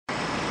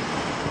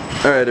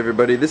Alright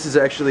everybody, this is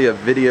actually a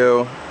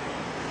video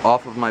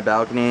off of my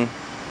balcony.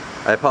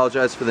 I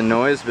apologize for the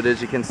noise, but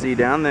as you can see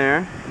down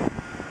there,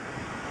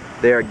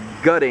 they are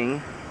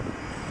gutting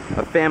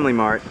a Family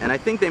Mart, and I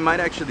think they might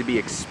actually be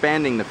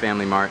expanding the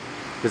Family Mart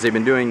because they've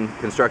been doing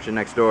construction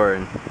next door,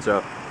 and so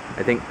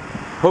I think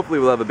hopefully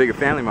we'll have a bigger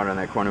Family Mart on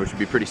that corner, which would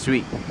be pretty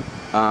sweet.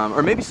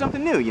 Or maybe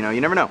something new, you know,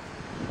 you never know.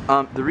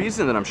 The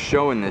reason that I'm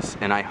showing this,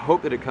 and I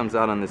hope that it comes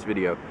out on this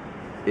video,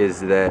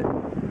 is that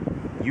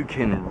you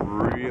can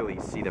really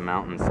see the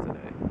mountains today.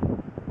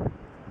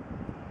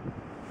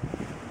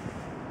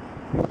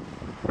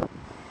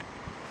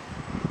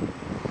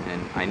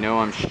 And I know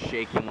I'm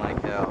shaking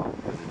like hell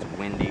because it's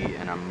windy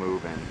and I'm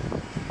moving.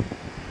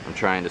 I'm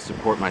trying to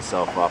support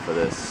myself off of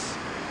this.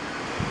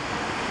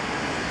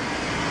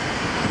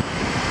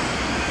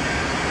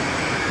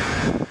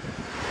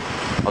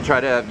 I'll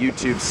try to have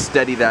YouTube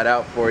steady that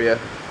out for you.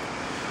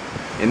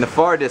 In the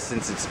far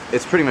distance,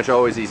 it's pretty much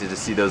always easy to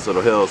see those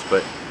little hills,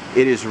 but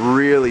it is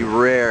really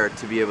rare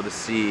to be able to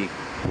see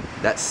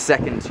that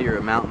second tier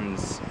of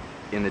mountains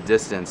in the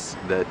distance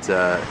that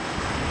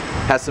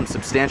has some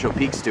substantial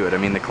peaks to it. I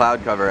mean, the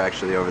cloud cover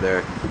actually over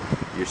there,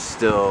 you're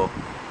still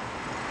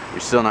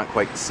not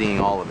quite seeing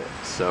all of it.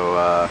 So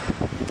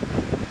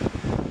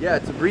yeah,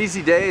 it's a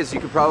breezy day, as you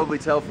can probably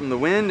tell from the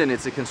wind, and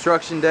it's a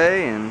construction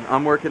day, and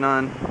I'm working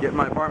on getting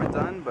my apartment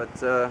done, but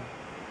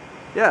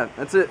yeah,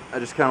 that's it. I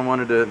just kind of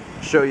wanted to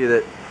show you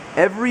that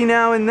every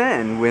now and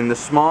then, when the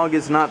smog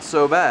is not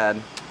so bad,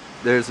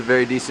 there's a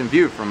very decent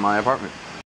view from my apartment.